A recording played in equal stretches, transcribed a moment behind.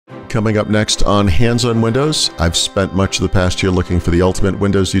Coming up next on Hands on Windows, I've spent much of the past year looking for the ultimate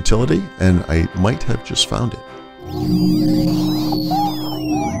Windows utility, and I might have just found it.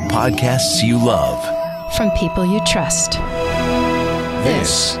 Podcasts you love. From people you trust.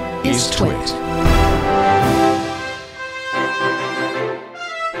 This is TWiT.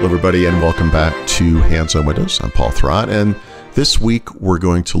 Hello, everybody, and welcome back to Hands on Windows. I'm Paul Thurrott, and this week we're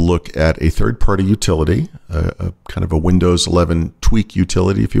going to look at a third-party utility, a kind of a Windows 11 tweak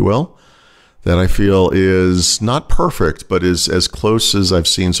utility, if you will, that I feel is not perfect, but is as close as I've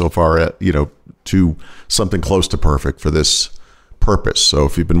seen so far, to something close to perfect for this purpose. So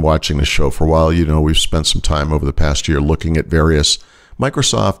if you've been watching the show for a while, you know we've spent some time over the past year looking at various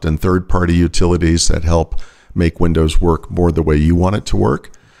Microsoft and third-party utilities that help make Windows work more the way you want it to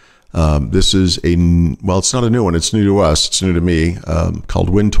work. This is it's not a new one. It's new to us. It's new to me, called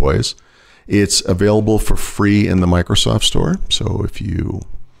Wintoys. It's available for free in the Microsoft Store. So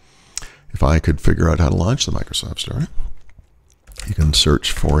if I could figure out how to launch the Microsoft Store, you can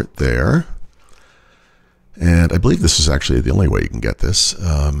search for it there. And I believe this is actually the only way you can get this,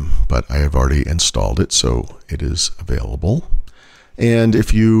 but I have already installed it, so it is available. And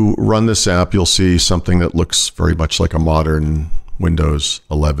if you run this app, you'll see something that looks very much like a modern Windows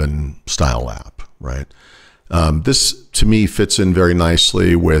 11 style app, right? This, to me, fits in very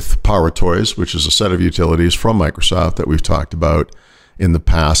nicely with PowerToys, which is a set of utilities from Microsoft that we've talked about in the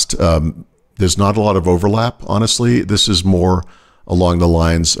past. There's not a lot of overlap, honestly. This is more along the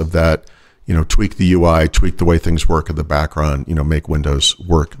lines of that, tweak the UI, tweak the way things work in the background, make Windows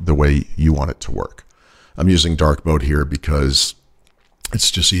work the way you want it to work. I'm using dark mode here because it's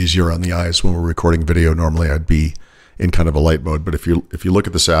just easier on the eyes when we're recording video. Normally I'd be in kind of a light mode, but if you look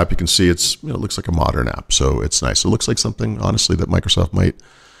at this app, you can see it looks like a modern app, so it's nice. It looks like something, honestly, that Microsoft might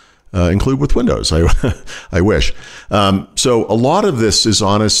include with Windows. I wish. So a lot of this is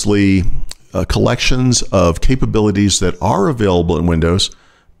honestly collections of capabilities that are available in Windows,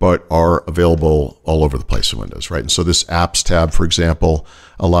 but are available all over the place in Windows, right? And so this Apps tab, for example,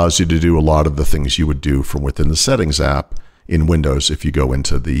 allows you to do a lot of the things you would do from within the Settings app in Windows if you go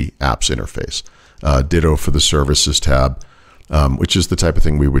into the Apps interface. Ditto for the Services tab, which is the type of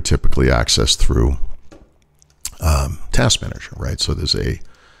thing we would typically access through Task Manager, right? So there's a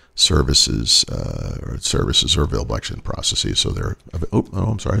services are available actually in processes. So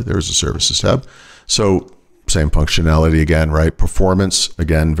there's a Services tab. So same functionality again, right? Performance,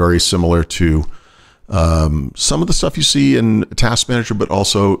 again, very similar to some of the stuff you see in Task Manager, but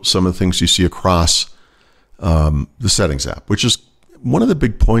also some of the things you see across the Settings app, which is one of the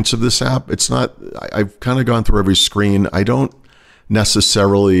big points of this app. It's not, I've kind of gone through every screen. I don't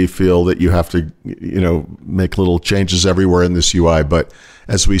necessarily feel that you have to, make little changes everywhere in this UI. But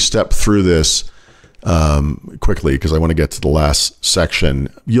as we step through this quickly, because I want to get to the last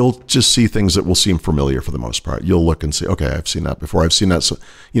section, you'll just see things that will seem familiar for the most part. You'll look and say, okay, I've seen that before. I've seen that,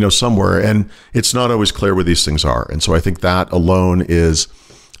 somewhere. And it's not always clear where these things are. And so I think that alone is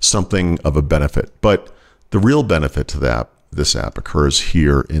something of a benefit. But the real benefit to this app occurs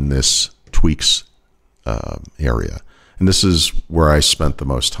here in this tweaks area. And this is where I spent the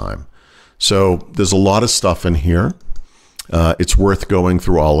most time. So there's a lot of stuff in here. It's worth going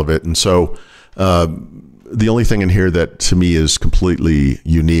through all of it. And so the only thing in here that to me is completely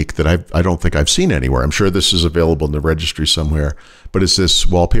unique that I don't think I've seen anywhere, I'm sure this is available in the registry somewhere, but it's this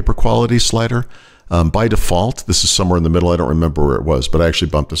wallpaper quality slider. By default, this is somewhere in the middle. I don't remember where it was, but I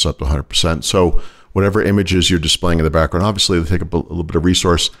actually bumped this up to 100%. So whatever images you're displaying in the background, obviously they take up a little bit of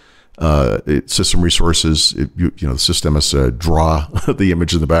resource, system resources. The system has to draw the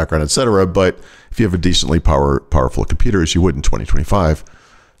image in the background, etc. But if you have a decently powerful computer, as you would in 2025,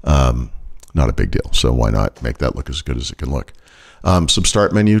 not a big deal. So why not make that look as good as it can look? Some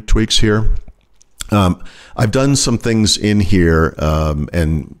start menu tweaks here. I've done some things in here,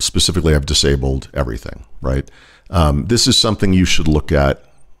 and specifically I've disabled everything, right? This is something you should look at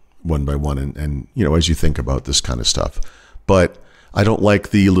one by one and as you think about this kind of stuff. But I don't like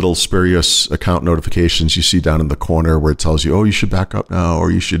the little spurious account notifications you see down in the corner where it tells you, oh, you should back up now,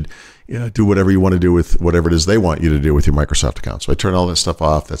 or you should do whatever you want to do with whatever it is they want you to do with your Microsoft account. So I turn all that stuff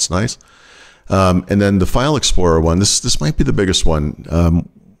off. That's nice. And then the File Explorer one, this might be the biggest one.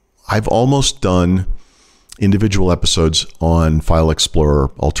 I've almost done individual episodes on File Explorer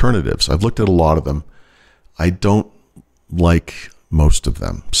alternatives. I've looked at a lot of them. I don't like most of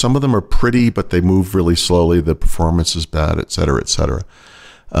them. Some of them are pretty, but they move really slowly. The performance is bad, et cetera, et cetera.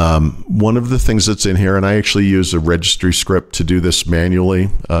 One of the things that's in here, and I actually use a registry script to do this manually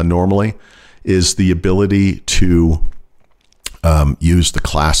normally, is the ability to use the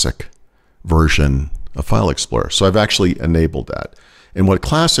classic version of File Explorer. So I've actually enabled that. And what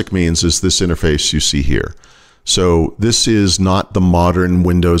classic means is this interface you see here. So this is not the modern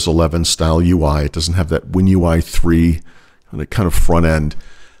Windows 11 style UI. It doesn't have that WinUI 3 kind of front end.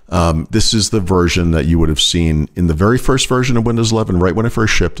 This is the version that you would have seen in the very first version of Windows 11, right when it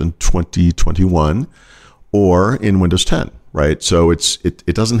first shipped in 2021, or in Windows 10, right? So it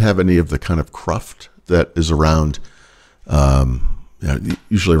doesn't have any of the kind of cruft that is around,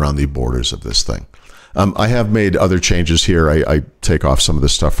 usually around the borders of this thing. I have made other changes here. I take off some of the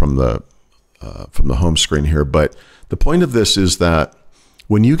stuff from the home screen here, but the point of this is that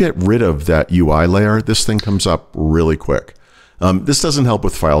when you get rid of that UI layer, this thing comes up really quick. This doesn't help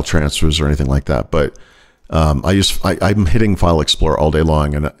with file transfers or anything like that, but I'm hitting File Explorer all day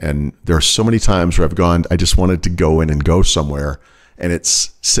long, and there are so many times where I just wanted to go in and go somewhere, and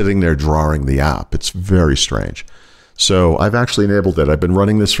it's sitting there drawing the app. It's very strange. So I've actually enabled it. I've been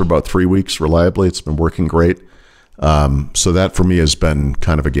running this for about 3 weeks reliably. It's been working great. So that for me has been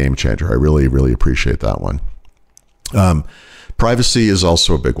kind of a game changer. I really, really appreciate that one. Privacy is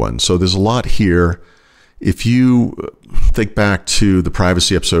also a big one. So there's a lot here. If you think back to the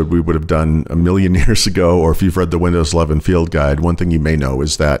privacy episode we would have done a million years ago, or if you've read the Windows 11 Field Guide, one thing you may know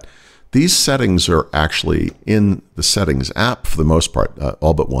is that these settings are actually in the Settings app for the most part,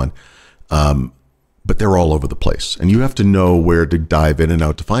 all but one, but they're all over the place. And you have to know where to dive in and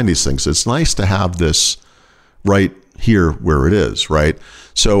out to find these things. It's nice to have this right here where it is, right?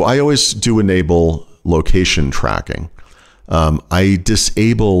 So I always do enable location tracking. I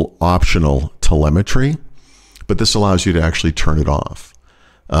disable optional telemetry, but this allows you to actually turn it off.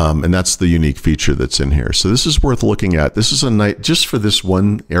 And that's the unique feature that's in here. So this is worth looking at. This is a nice, just for this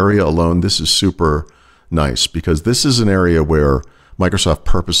one area alone, this is super nice because this is an area where Microsoft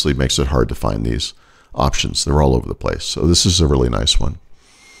purposely makes it hard to find these options. They're all over the place. So this is a really nice one.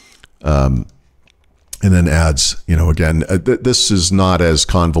 And then ads, again, this is not as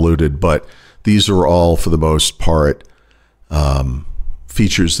convoluted, but these are all, for the most part,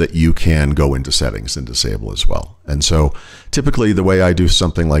 features that you can go into settings and disable as well. And so typically the way I do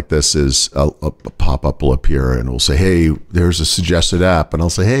something like this is a pop-up will appear and we'll say, hey, there's a suggested app. And I'll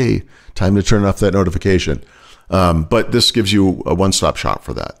say, hey, time to turn off that notification. But this gives you a one-stop shop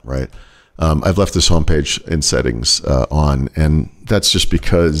for that, right? I've left this homepage in settings on, and that's just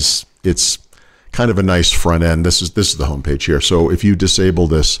because it's kind of a nice front end. This is the homepage here. So if you disable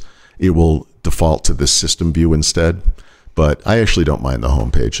this, it will default to this system view instead. But I actually don't mind the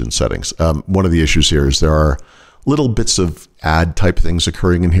homepage in settings. One of the issues here is there are little bits of ad type things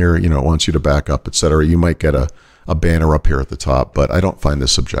occurring in here. It wants you to back up, etc. You might get a banner up here at the top, but I don't find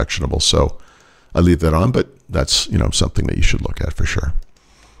this objectionable. So I leave that on, but that's something that you should look at for sure.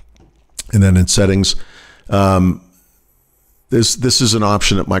 And then in settings, this is an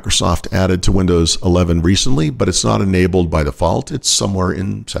option that Microsoft added to Windows 11 recently, but it's not enabled by default. It's somewhere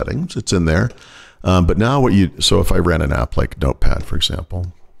in settings. It's in there. But now so if I ran an app like Notepad, for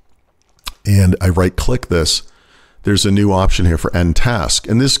example, and I right click this, there's a new option here for end task.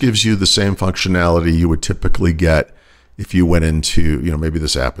 And this gives you the same functionality you would typically get if you went into, maybe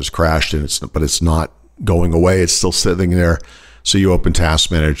this app has crashed but it's not going away. It's still sitting there. So you open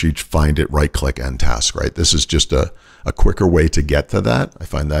Task Manager, you find it, right click end task, right? This is just a quicker way to get to that. I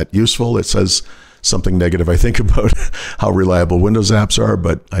find that useful. It says something negative, I think, about how reliable Windows apps are,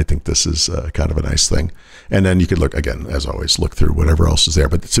 but I think this is kind of a nice thing. And then you could look, again, as always, look through whatever else is there.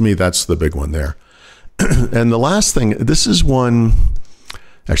 But to me, that's the big one there. And the last thing, this is one,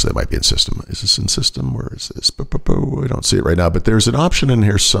 actually, it might be in System. Is this in System? Where is this? I don't see it right now, but there's an option in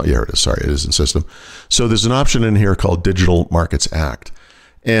here. So, yeah, it is. Sorry, it is in System. So there's an option in here called Digital Markets Act.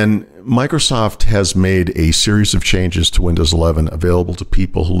 And Microsoft has made a series of changes to Windows 11 available to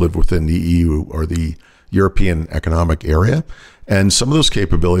people who live within the EU or the European Economic Area. And some of those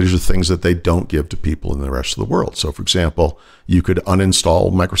capabilities are things that they don't give to people in the rest of the world. So, for example, you could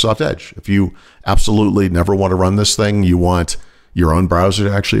uninstall Microsoft Edge. If you absolutely never want to run this thing, you want your own browser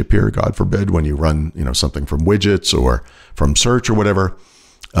to actually appear, God forbid, when you run something from widgets or from search or whatever,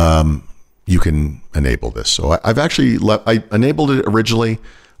 you can enable this. So I've actually I enabled it originally.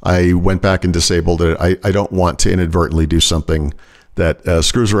 I went back and disabled it. I don't want to inadvertently do something that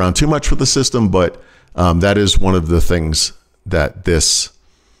screws around too much with the system, but that is one of the things that this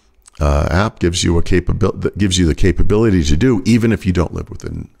app gives you the capability to do, even if you don't live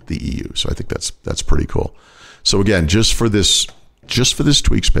within the EU. So I think that's pretty cool. So again, just for this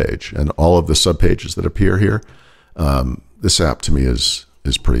tweaks page and all of the sub pages that appear here, this app to me is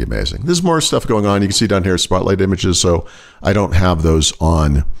pretty amazing. There's more stuff going on. You can see down here spotlight images. So I don't have those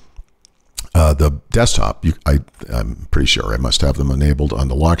on the desktop. I'm pretty sure I must have them enabled on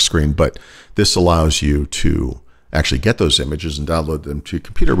the lock screen, but this allows you to actually get those images and download them to your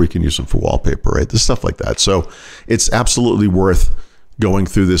computer. We can use them for wallpaper, right? There's stuff like that. So it's absolutely worth going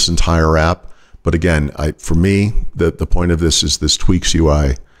through this entire app. But again, for me, the point of this is this tweaks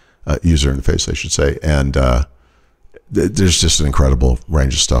UI, user interface, I should say. And there's just an incredible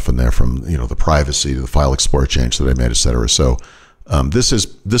range of stuff in there, from the privacy to the file explorer change that I made, et cetera. So this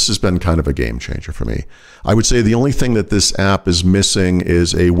has been kind of a game changer for me. I would say the only thing that this app is missing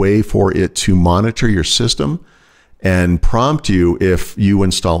is a way for it to monitor your system and prompt you if you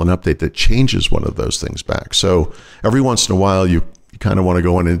install an update that changes one of those things back. So every once in a while, you kind of want to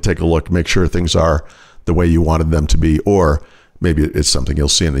go in and take a look, make sure things are the way you wanted them to be, or maybe it's something you'll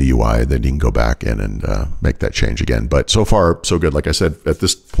see in the UI, then you can go back in and make that change again. But so far, so good. Like I said, at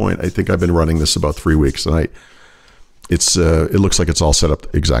this point, I think I've been running this about 3 weeks, and it looks like it's all set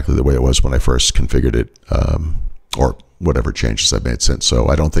up exactly the way it was when I first configured it, or whatever changes I've made since. So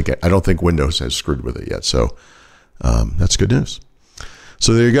I don't think Windows has screwed with it yet. So that's good news.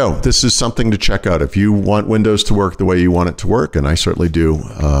 So there you go. This is something to check out if you want Windows to work the way you want it to work, and I certainly do.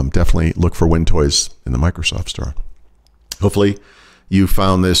 Definitely look for Wintoys in the Microsoft Store. Hopefully you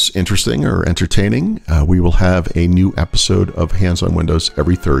found this interesting or entertaining. We will have a new episode of Hands on Windows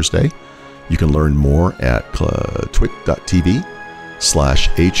every Thursday. You can learn more at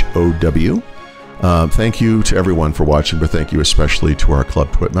twit.tv/HOW. Thank you to everyone for watching, but thank you especially to our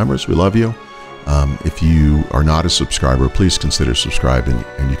Club Twit members. We love you. If you are not a subscriber, please consider subscribing,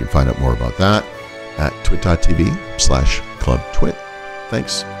 and you can find out more about that at twit.tv/clubtwit.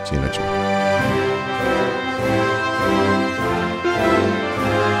 Thanks. See you next week.